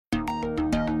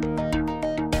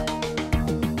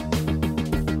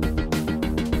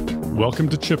Welcome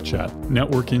to Chip Chat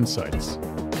Network Insights.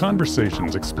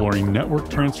 Conversations exploring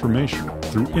network transformation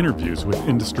through interviews with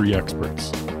industry experts.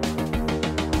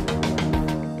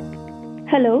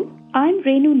 Hello, I'm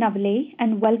Renu Navale,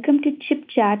 and welcome to Chip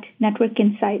Chat Network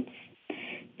Insights.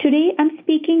 Today, I'm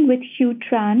speaking with Hieu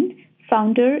Tran,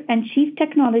 founder and Chief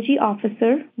Technology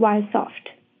Officer, Viosoft.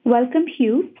 Welcome,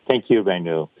 Hieu. Thank you,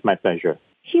 Renu. It's my pleasure.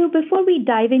 Hieu, before we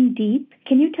dive in deep,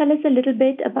 can you tell us a little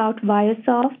bit about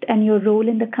Viosoft and your role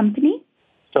in the company?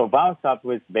 So Viosoft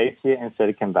was based here in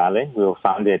Silicon Valley. We were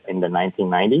founded in the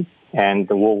 1990s, and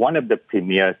we're one of the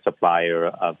premier supplier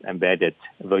of embedded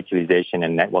virtualization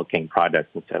and networking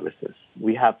products and services.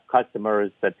 We have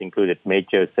customers that included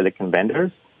major silicon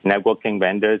vendors, networking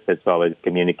vendors, as well as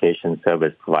communication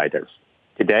service providers.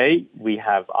 Today, we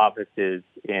have offices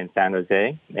in San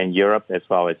Jose, in Europe, as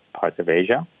well as parts of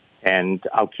Asia. And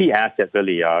our key assets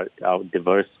really are our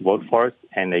diverse workforce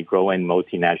and a growing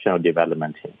multinational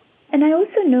development team. And I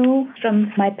also know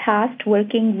from my past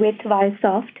working with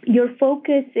Viosoft, your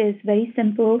focus is very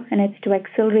simple, and it's to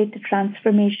accelerate the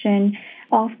transformation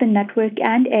of the network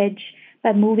and edge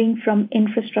by moving from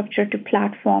infrastructure to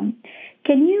platform.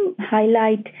 Can you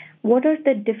highlight what are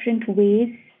the different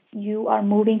ways you are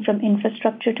moving from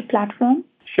infrastructure to platform?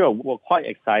 Sure. We're quite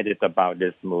excited about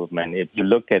this movement. If you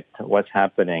look at what's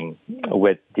happening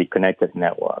with the connected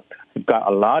network, we've got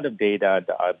a lot of data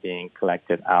that are being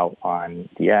collected out on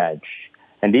the edge.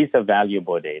 And these are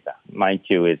valuable data. Mind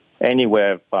you, it's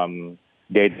anywhere from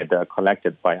data that are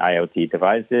collected by IoT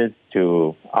devices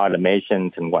to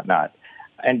automations and whatnot.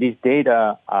 And these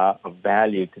data are of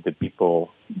value to the people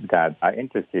that are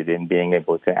interested in being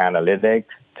able to analytics,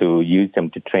 to use them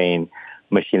to train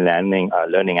machine learning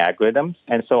algorithms,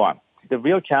 and so on. The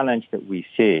real challenge that we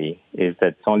see is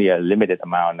that it's only a limited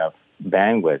amount of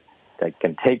bandwidth that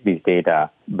can take these data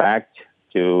back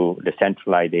to the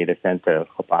centralized data center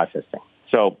for processing.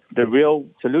 So the real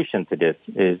solution to this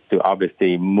is to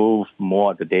obviously move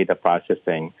more of the data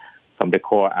processing from the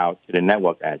core out to the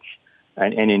network edge.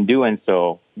 And in doing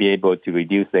so, be able to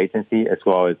reduce latency as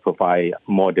well as provide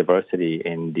more diversity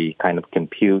in the kind of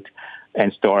compute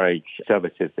and storage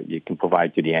services that you can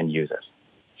provide to the end users.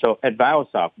 So at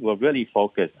Viosoft, we're really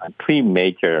focused on three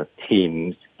major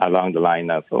themes along the line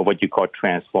of what you call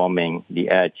transforming the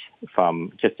edge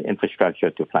from just infrastructure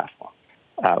to platform.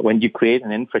 When you create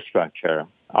an infrastructure,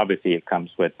 obviously it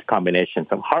comes with combinations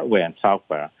of hardware and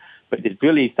software, but it's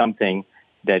really something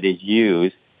that is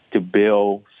used to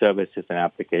build services and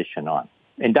application on.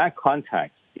 In that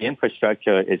context, the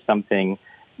infrastructure is something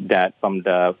that from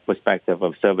the perspective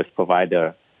of service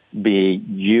provider be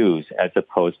used as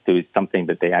opposed to something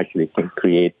that they actually can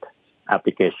create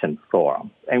applications for.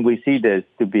 And we see this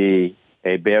to be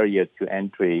a barrier to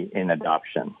entry in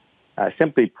adoption.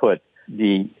 Simply put,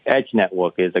 the edge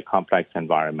network is a complex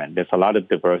environment. There's a lot of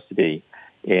diversity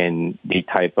in the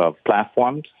type of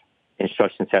platforms,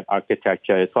 instruction set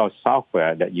architecture, as well as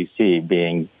software that you see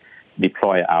being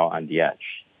deployed out on the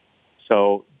edge.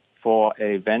 So for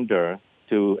a vendor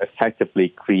to effectively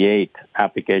create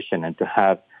application and to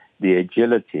have the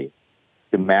agility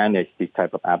to manage this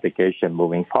type of application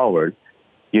moving forward,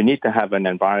 you need to have an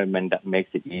environment that makes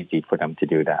it easy for them to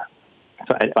do that.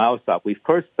 So at Viosoft, we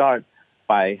first start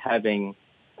by having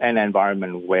an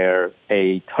environment where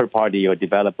a third party or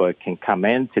developer can come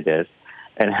into this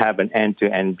and have an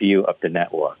end-to-end view of the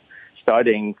network,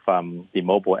 starting from the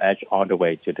mobile edge all the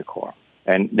way to the core.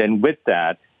 And then with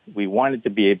that, we wanted to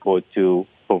be able to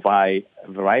provide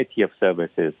a variety of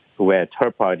services where a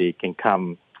third party can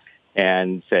come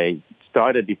and, say,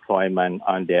 start a deployment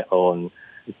on their own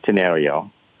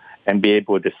scenario and be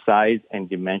able to size and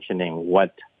dimensioning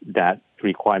what that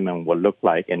requirement will look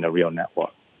like in a real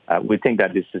network. We think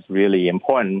that this is really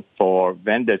important for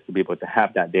vendors to be able to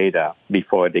have that data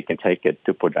before they can take it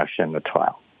to production or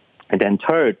trial. And then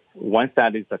third, once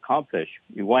that is accomplished,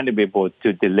 we want to be able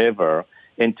to deliver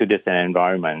into this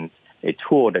environment a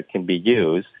tool that can be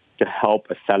used to help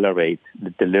accelerate the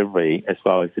delivery as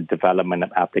well as the development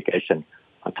of application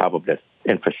on top of this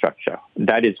infrastructure.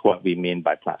 That is what we mean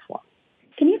by platform.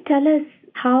 Can you tell us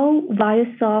how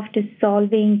Viosoft is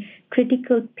solving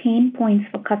critical pain points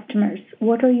for customers?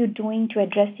 What are you doing to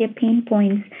address their pain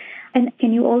points? And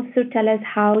can you also tell us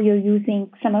how you're using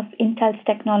some of Intel's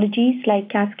technologies like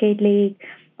Cascade Lake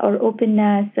or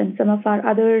openness and some of our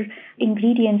other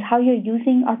ingredients, how you're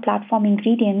using our platform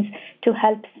ingredients to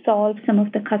help solve some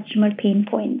of the customer pain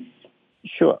points?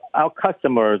 Sure. Our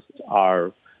customers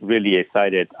are really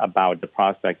excited about the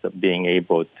prospects of being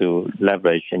able to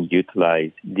leverage and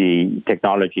utilize the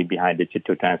technology behind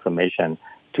digital transformation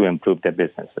to improve their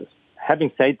businesses.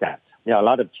 Having said that, there are a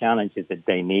lot of challenges that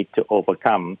they need to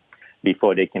overcome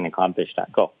before they can accomplish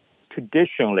that goal.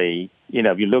 Traditionally,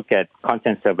 if you look at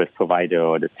content service provider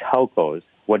or the telcos,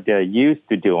 what they're used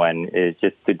to doing is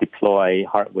just to deploy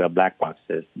hardware black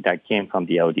boxes that came from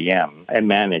the ODM and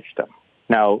manage them.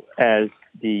 Now, as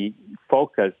the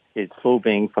focus is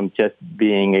moving from just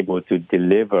being able to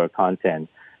deliver content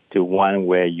to one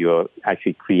where you're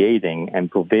actually creating and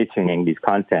provisioning these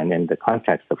content in the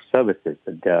context of services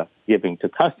that they're giving to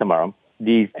customer,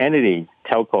 these entities,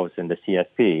 telcos and the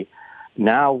CSP,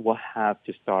 now will have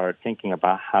to start thinking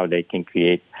about how they can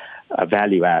create a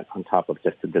value add on top of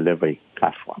just a delivery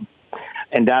platform.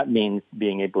 And that means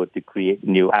being able to create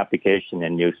new application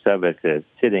and new services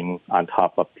sitting on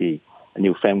top of the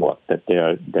new framework that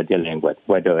they're dealing with,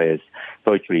 whether it's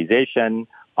virtualization,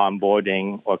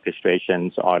 onboarding,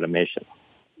 orchestrations, automation.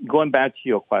 Going back to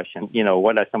your question,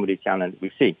 what are some of the challenges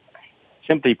we see?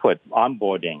 Simply put,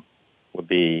 onboarding would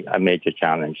be a major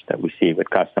challenge that we see with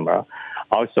customer.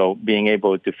 Also, being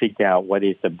able to figure out what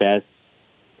is the best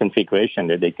configuration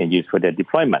that they can use for their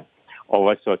deployment, or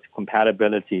what sort of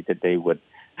compatibility that they would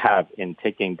have in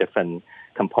taking different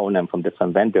components from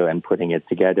different vendors and putting it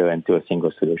together into a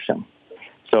single solution.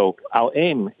 So our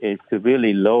aim is to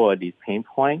really lower these pain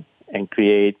points and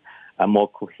create a more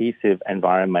cohesive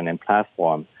environment and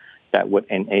platform that would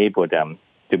enable them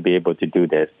to be able to do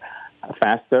this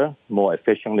faster, more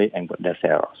efficiently, and with less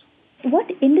errors. What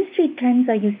industry trends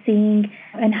are you seeing,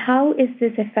 and how is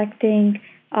this affecting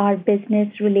our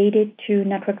business related to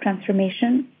network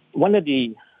transformation? One of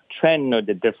the trends or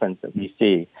the difference that we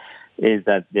see is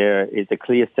that there is a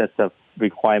clear set of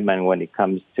requirement when it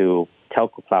comes to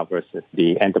telco cloud versus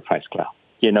the enterprise cloud.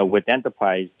 With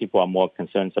enterprise, people are more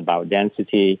concerned about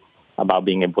density, about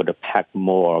being able to pack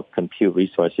more compute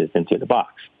resources into the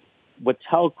box. With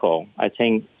telco, I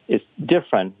think it's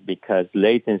different because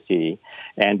latency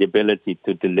and the ability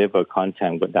to deliver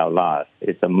content without loss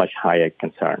is a much higher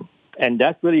concern. And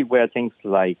that's really where things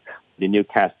like the new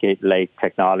Cascade Lake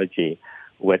technology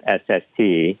with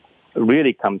SST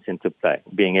really comes into play,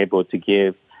 being able to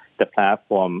give the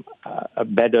platform a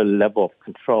better level of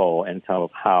control in terms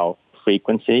of how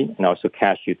frequency and also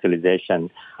cache utilization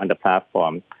on the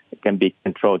platform can be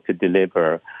controlled to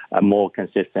deliver a more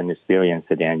consistent experience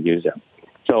to the end user.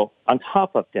 So on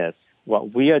top of this,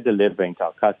 what we are delivering to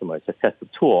our customers is a set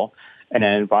of tool and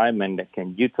an environment that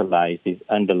can utilize these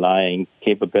underlying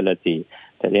capability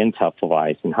that Intel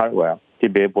provides in hardware to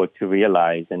be able to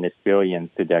realize an experience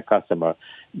to their customer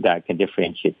that can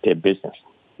differentiate their business.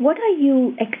 What are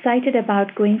you excited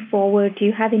about going forward? Do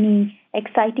you have any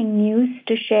exciting news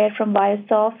to share from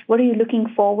Viosoft? What are you looking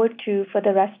forward to for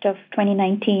the rest of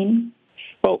 2019?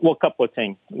 Well, a couple of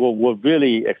things. We're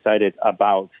really excited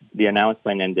about the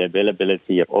announcement and the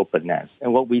availability of openness.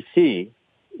 And what we see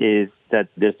is that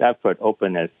this effort,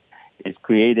 openness, is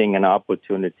creating an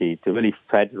opportunity to really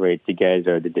federate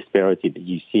together the disparity that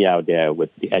you see out there with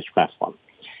the edge platform,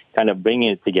 kind of bringing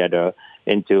it together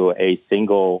into a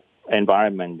single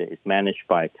environment that is managed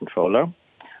by a controller,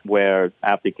 where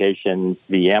applications,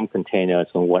 VM containers,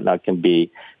 and whatnot can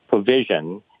be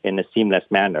provisioned in a seamless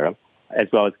manner, as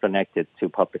well as connected to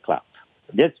public cloud.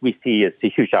 This we see as a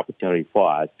huge opportunity for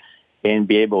us in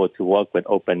being able to work with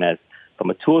openness from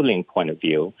a tooling point of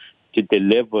view to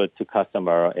deliver to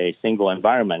customer a single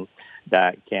environment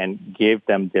that can give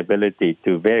them the ability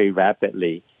to very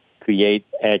rapidly create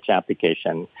edge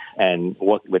application and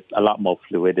work with a lot more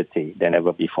fluidity than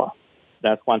ever before.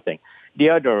 That's one thing.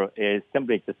 The other is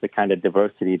simply just the kind of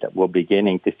diversity that we're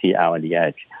beginning to see out on the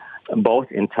edge,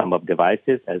 both in terms of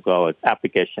devices as well as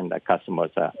applications that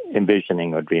customers are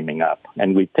envisioning or dreaming up.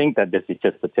 And we think that this is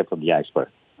just the tip of the iceberg.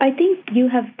 I think you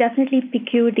have definitely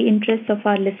piqued the interest of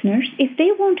our listeners. If they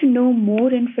want to know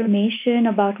more information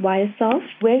about Viosoft,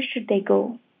 where should they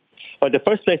go? Well, the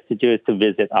first place to do is to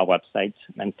visit our website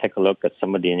and take a look at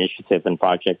some of the initiatives and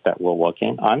projects that we're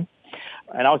working on.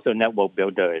 And also Network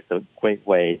Builder is a great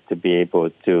way to be able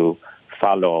to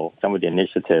follow some of the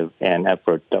initiatives and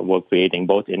efforts that we're creating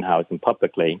both in-house and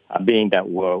publicly, being that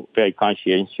we're very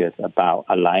conscientious about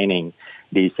aligning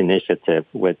these initiatives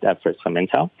with efforts from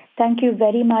Intel. Thank you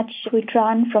very much, Hieu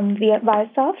Tran from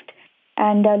Viosoft,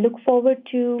 and look forward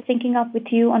to syncing up with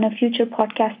you on a future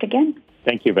podcast again.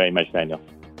 Thank you very much, Daniel.